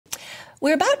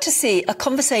We're about to see a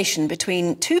conversation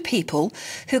between two people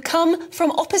who come from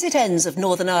opposite ends of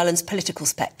Northern Ireland's political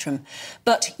spectrum,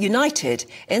 but united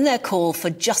in their call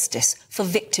for justice for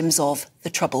victims of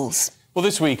the Troubles. Well,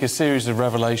 this week, a series of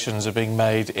revelations are being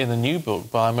made in a new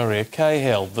book by Maria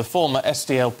Cahill. The former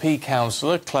SDLP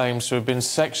councillor claims to have been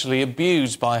sexually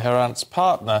abused by her aunt's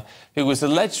partner, who was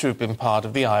alleged to have been part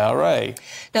of the IRA.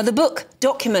 Now, the book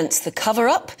documents the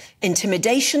cover-up,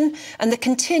 intimidation and the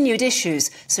continued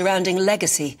issues surrounding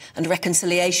legacy and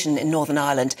reconciliation in Northern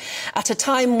Ireland, at a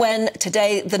time when,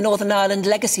 today, the Northern Ireland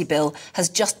Legacy Bill has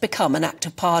just become an Act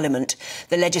of Parliament.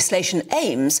 The legislation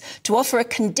aims to offer a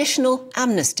conditional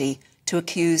amnesty to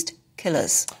accused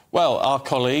killers. Well, our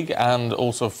colleague and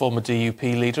also former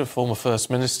DUP leader, former First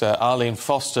Minister Arlene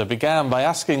Foster, began by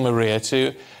asking Maria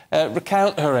to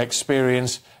recount her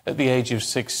experience at the age of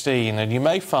 16, and you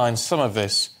may find some of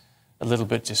this a little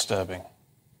bit disturbing.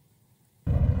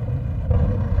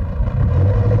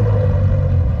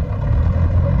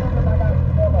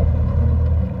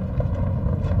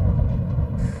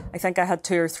 I think I had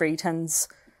 2 or 3 tins,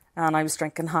 and I was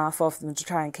drinking half of them to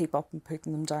try and keep up and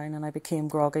putting them down, and I became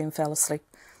groggy and fell asleep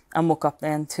and woke up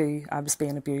then to I was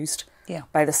being abused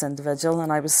by this individual,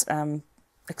 and I was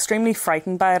extremely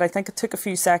frightened by it. I think it took a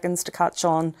few seconds to catch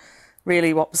on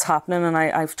really what was happening, and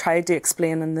I've tried to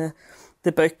explain in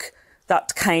the book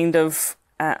that kind of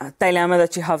dilemma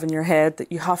that you have in your head,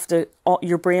 that you have to,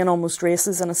 your brain almost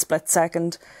races in a split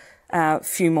second,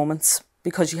 few moments,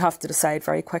 because you have to decide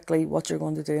very quickly what you're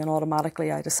going to do, and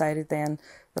automatically I decided then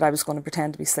that I was going to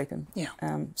pretend to be sleeping.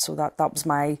 So that was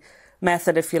my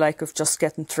method, if you like, of just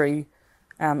getting through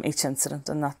each incident,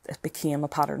 and that it became a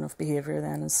pattern of behaviour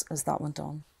then as that went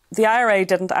on. The IRA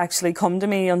didn't actually come to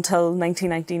me until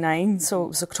 1999, so it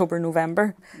was October,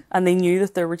 November, and they knew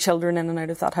that there were children in and out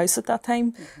of that house at that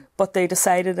time, but they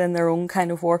decided in their own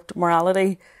kind of warped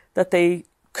morality that they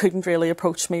couldn't really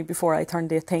approach me before I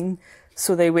turned 18.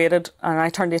 So they waited, and I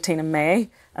turned 18 in May,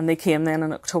 and they came then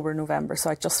in October, November. So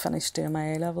I just finished doing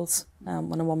my A-levels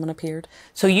when a woman appeared.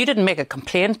 So you didn't make a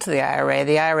complaint to the IRA.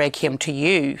 The IRA came to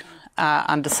you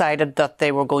and decided that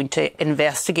they were going to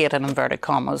investigate, in inverted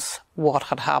commas, what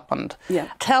had happened.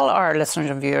 Tell our listeners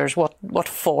and viewers what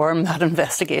form that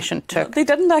investigation took. They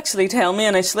didn't actually tell me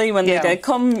initially when they did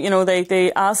come. You know,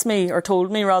 they asked me, or told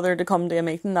me rather, to come to a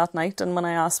meeting that night, and when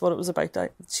I asked what it was about,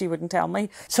 she wouldn't tell me.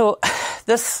 So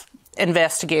this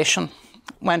investigation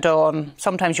went on.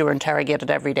 Sometimes you were interrogated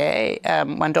every day,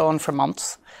 went on for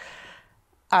months.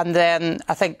 And then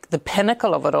I think the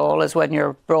pinnacle of it all is when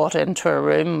you're brought into a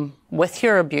room with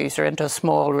your abuser, into a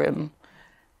small room,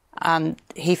 and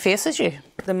he faces you.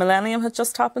 The millennium had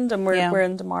just happened, and we're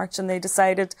into March, and they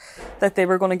decided that they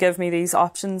were going to give me these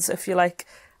options, if you like.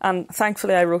 And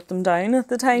thankfully I wrote them down at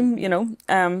the time, you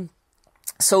know.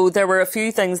 So there were a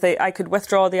few things. I could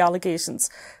withdraw the allegations.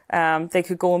 They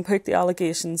could go and put the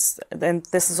allegations, then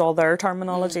this is all their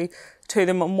terminology, to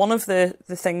them. And one of the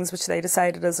things which they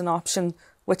decided as an option,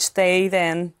 which they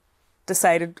then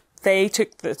decided they took,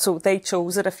 so they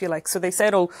chose it, if you like. So they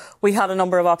said, oh, we had a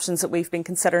number of options that we've been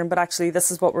considering, but actually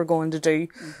this is what we're going to do,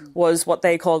 was what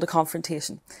they called a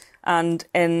confrontation. And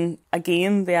in,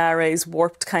 again, the IRA's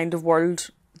warped kind of world,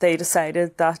 they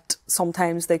decided that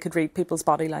sometimes they could read people's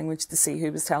body language to see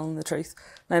who was telling the truth.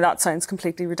 Now, that sounds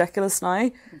completely ridiculous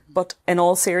now, but in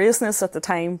all seriousness, at the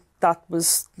time, that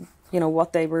was, you know,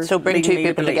 what they were. So bring two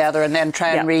people together and then try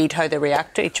and read how they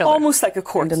react to each other. Almost like a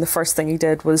court. And the first thing he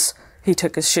did was he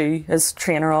took his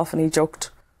trainer off, and he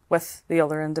joked with the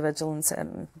other individual and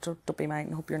said, don't be mine,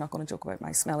 I hope you're not going to joke about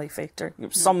my smelly feet, or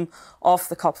some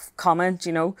off-the-cuff comment,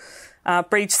 you know.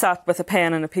 Breach sat with a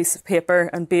pen and a piece of paper,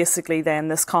 and basically then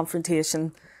this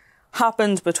confrontation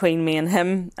happened between me and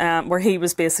him, where he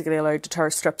was basically allowed to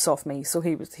tear strips off me. So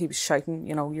he was shouting,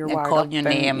 you know, you're wired calling up, your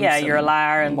names, you're a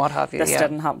liar, and what have you. This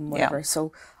didn't happen, whatever.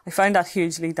 So I found that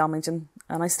hugely damaging,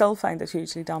 and I still find it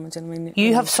hugely damaging. I mean,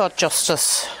 you have sought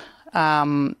justice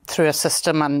through a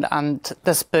system, and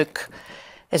this book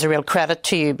is a real credit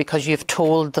to you, because you've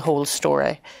told the whole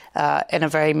story in a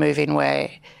very moving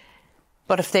way.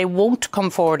 But if they won't come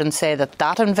forward and say that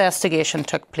that investigation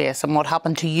took place and what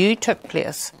happened to you took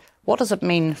place, what does it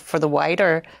mean for the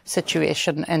wider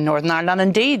situation in Northern Ireland? And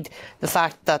indeed, the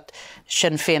fact that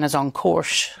Sinn Féin is on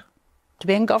course to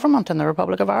be in government in the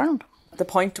Republic of Ireland? At the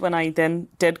point when I then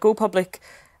did go public,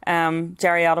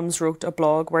 Gerry Adams wrote a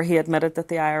blog where he admitted that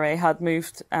the IRA had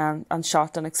moved and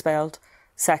shot and expelled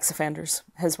sex offenders,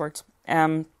 his words.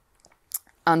 And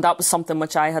that was something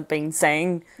which I had been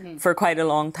saying for quite a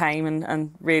long time,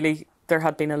 and really there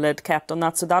had been a lid kept on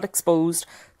that. So that exposed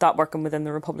that working within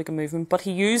the Republican movement. But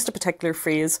he used a particular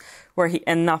phrase where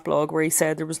in that blog where he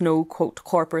said there was no, quote,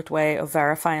 corporate way of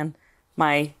verifying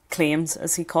my claims,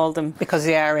 as he called them. Because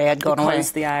the IRA had gone away.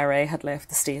 Because the IRA had left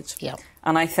the stage. Yeah.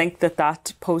 And I think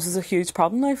that poses a huge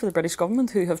problem now for the British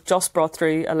government, who have just brought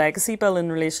through a legacy bill in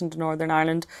relation to Northern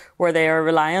Ireland, where they are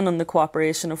relying on the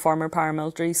cooperation of former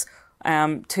paramilitaries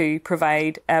to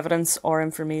provide evidence or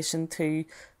information to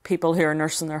people who are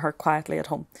nursing their hurt quietly at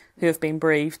home, who have been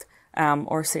bereaved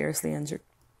or seriously injured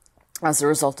as a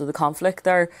result of the conflict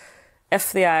there.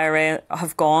 If the IRA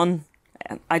have gone,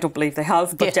 I don't believe they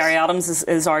have, but yes. Jerry Adams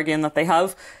is arguing that they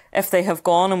have. If they have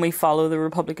gone and we follow the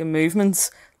Republican movement's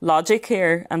logic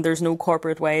here, and there's no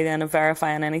corporate way then of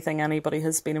verifying anything anybody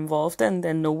has been involved in,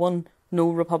 then no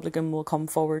Republican will come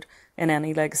forward in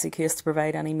any legacy case to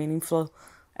provide any meaningful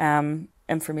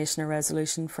information or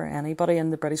resolution for anybody.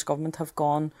 And the British government have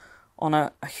gone on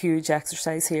a huge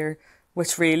exercise here,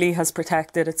 which really has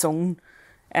protected its own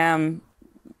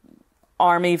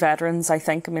army veterans, I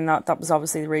think. I mean, that was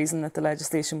obviously the reason that the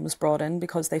legislation was brought in,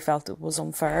 because they felt it was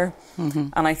unfair. Mm-hmm.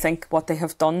 And I think what they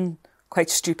have done, quite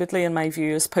stupidly in my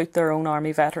view, is put their own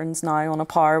army veterans now on a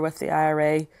par with the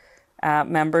IRA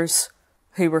members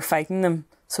who were fighting them.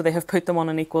 So they have put them on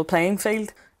an equal playing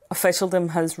field. Officialdom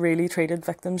has really treated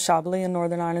victims shabbily in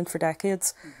Northern Ireland for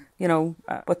decades. Mm-hmm. You know,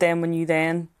 but then when you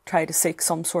then try to seek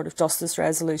some sort of justice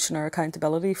resolution or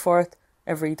accountability for it,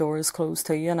 every door is closed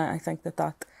to you. And I think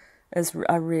that is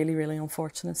a really, really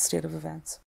unfortunate state of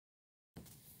events.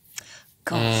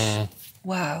 Gosh,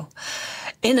 wow.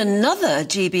 In another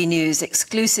GB News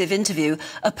exclusive interview,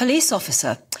 a police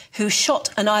officer who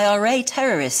shot an IRA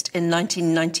terrorist in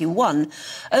 1991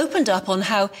 opened up on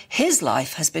how his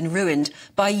life has been ruined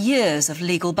by years of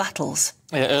legal battles.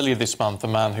 Yeah, earlier this month, a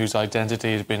man whose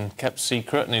identity has been kept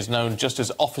secret and is known just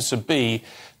as Officer B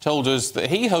told us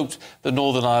that he hoped the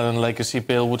Northern Ireland Legacy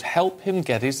Bill would help him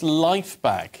get his life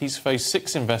back. He's faced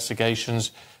 6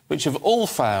 investigations, which have all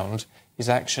found his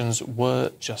actions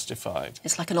were justified.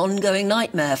 It's like an ongoing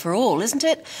nightmare for all, isn't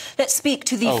it? Let's speak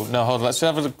to the... Oh, no, hold on. Let's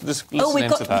have a listen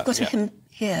into that. We've got him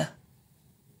here.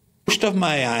 Most of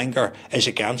my anger is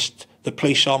against the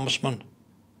police ombudsman,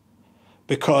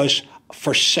 because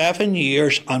for 7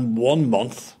 years and 1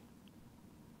 month,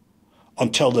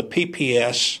 until the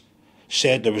PPS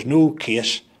said there was no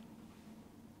case,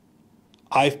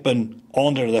 I've been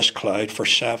under this cloud for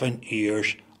 7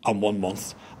 years and 1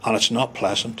 month, and it's not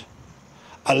pleasant.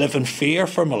 I live in fear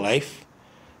for my life,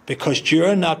 because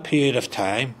during that period of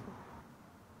time,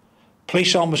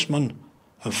 police ombudsman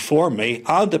informed me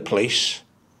and the police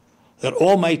that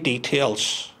all my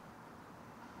details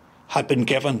had been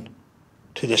given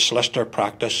to the solicitor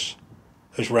practice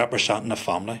who's representing the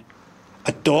family.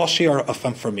 A dossier of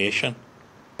information.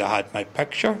 They had my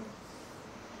picture,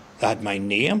 they had my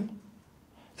name,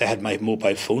 they had my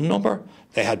mobile phone number,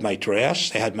 they had my address,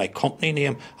 they had my company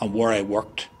name and where I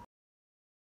worked.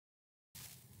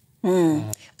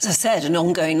 As I said, an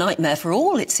ongoing nightmare for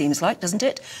all, it seems like, doesn't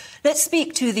it? Let's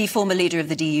speak to the former leader of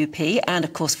the DUP and,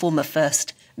 of course, former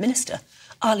First Minister,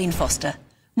 Arlene Foster.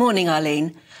 Morning,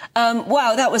 Arlene.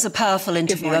 Wow, that was a powerful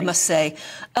interview, I must say.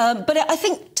 But I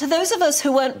think to those of us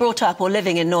who weren't brought up or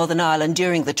living in Northern Ireland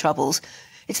during the Troubles,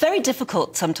 it's very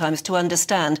difficult sometimes to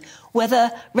understand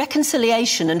whether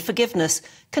reconciliation and forgiveness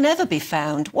can ever be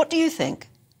found. What do you think?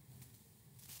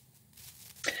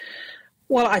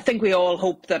 Well, I think we all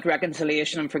hope that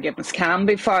reconciliation and forgiveness can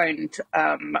be found,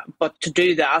 but to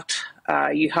do that,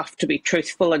 you have to be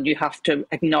truthful and you have to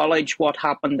acknowledge what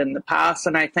happened in the past.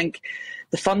 And I think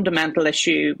the fundamental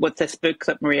issue with this book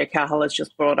that Maria Cahill has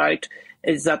just brought out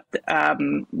is that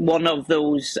one of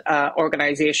those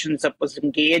organisations that was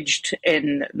engaged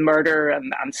in murder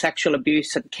and sexual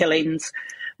abuse and killings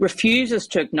refuses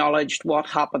to acknowledge what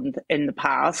happened in the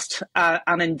past.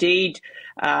 And indeed,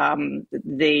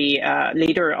 the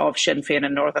leader of Sinn Féin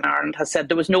in Northern Ireland has said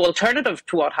there was no alternative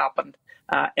to what happened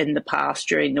in the past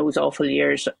during those awful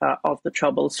years of the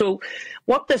Troubles. So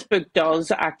what this book does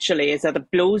actually is that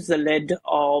it blows the lid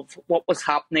of what was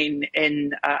happening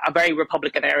in a very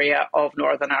Republican area of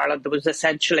Northern Ireland. There was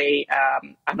essentially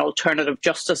an alternative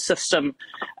justice system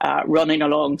running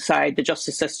alongside the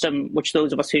justice system which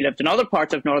those of us who lived in other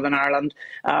parts of Northern Ireland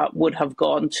would have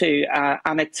gone to.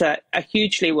 And it's a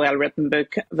hugely well-written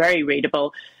book, very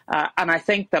readable. And I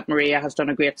think that Maria has done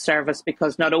a great service,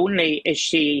 because not only is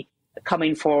she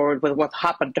coming forward with what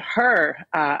happened to her,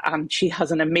 and she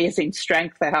has an amazing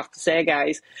strength, I have to say,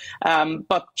 guys.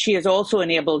 But she has also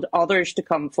enabled others to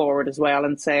come forward as well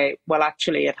and say, well,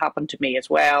 actually, it happened to me as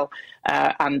well,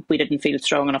 and we didn't feel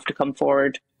strong enough to come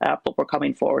forward, but we're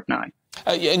coming forward now.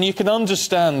 And you can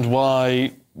understand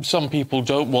why some people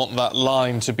don't want that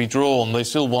line to be drawn. They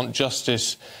still want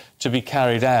justice to be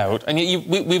carried out. And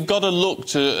we've got to look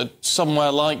to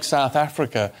somewhere like South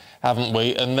Africa, haven't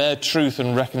we, and their Truth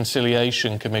and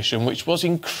Reconciliation Commission, which was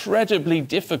incredibly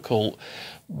difficult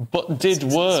but did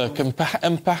work. And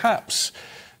perhaps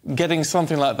getting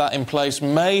something like that in place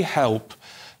may help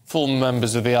former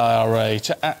members of the IRA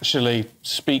to actually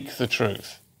speak the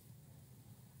truth.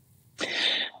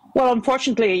 Well,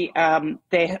 unfortunately,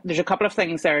 there's a couple of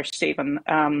things there, Stephen.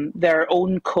 Their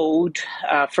own code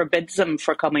forbids them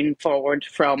from coming forward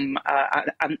from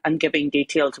and giving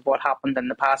details of what happened in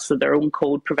the past. So their own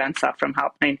code prevents that from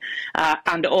happening.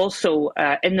 And also,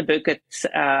 in the book, it's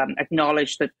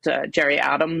acknowledged that Gerry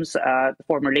Adams, the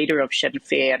former leader of Sinn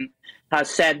Féin, has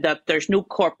said that there's no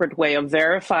corporate way of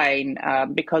verifying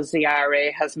because the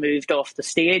IRA has moved off the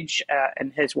stage,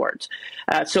 in his words.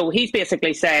 So he's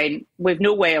basically saying we've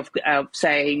no way of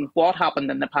saying what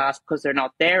happened in the past because they're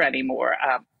not there anymore.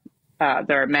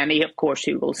 There are many, of course,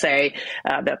 who will say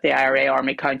that the IRA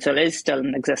Army Council is still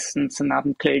in existence, and that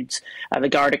includes the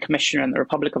Garda Commissioner in the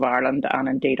Republic of Ireland and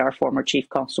indeed our former Chief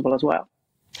Constable as well.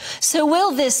 So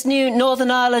will this new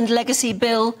Northern Ireland Legacy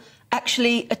Bill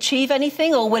actually achieve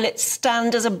anything, or will it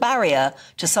stand as a barrier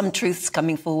to some truths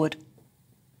coming forward?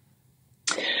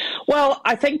 Well,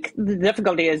 I think the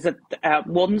difficulty is that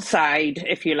one side,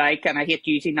 if you like, and I hate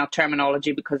using that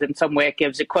terminology because in some way it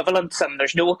gives equivalence, and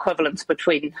there's no equivalence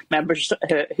between members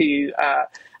who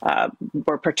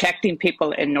were protecting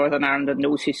people in Northern Ireland and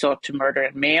those who sought to murder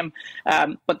and maim.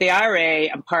 But the IRA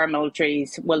and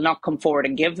paramilitaries will not come forward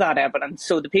and give that evidence.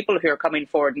 So the people who are coming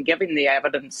forward and giving the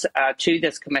evidence to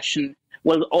this commission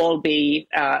will all be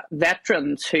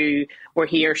veterans who were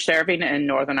here serving in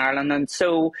Northern Ireland. And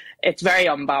so it's very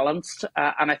unbalanced.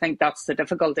 And I think that's the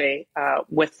difficulty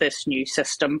with this new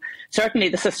system. Certainly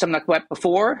the system that went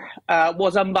before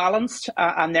was unbalanced,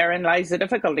 and therein lies the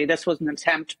difficulty. This was an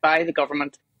attempt by the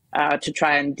government to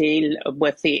try and deal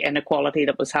with the inequality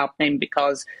that was happening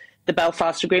because the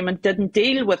Belfast Agreement didn't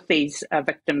deal with these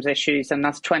victims' issues, and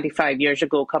that's 25 years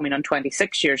ago, coming on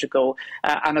 26 years ago.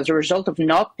 And as a result of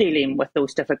not dealing with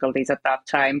those difficulties at that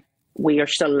time, we are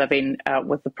still living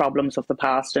with the problems of the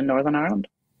past in Northern Ireland.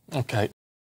 OK.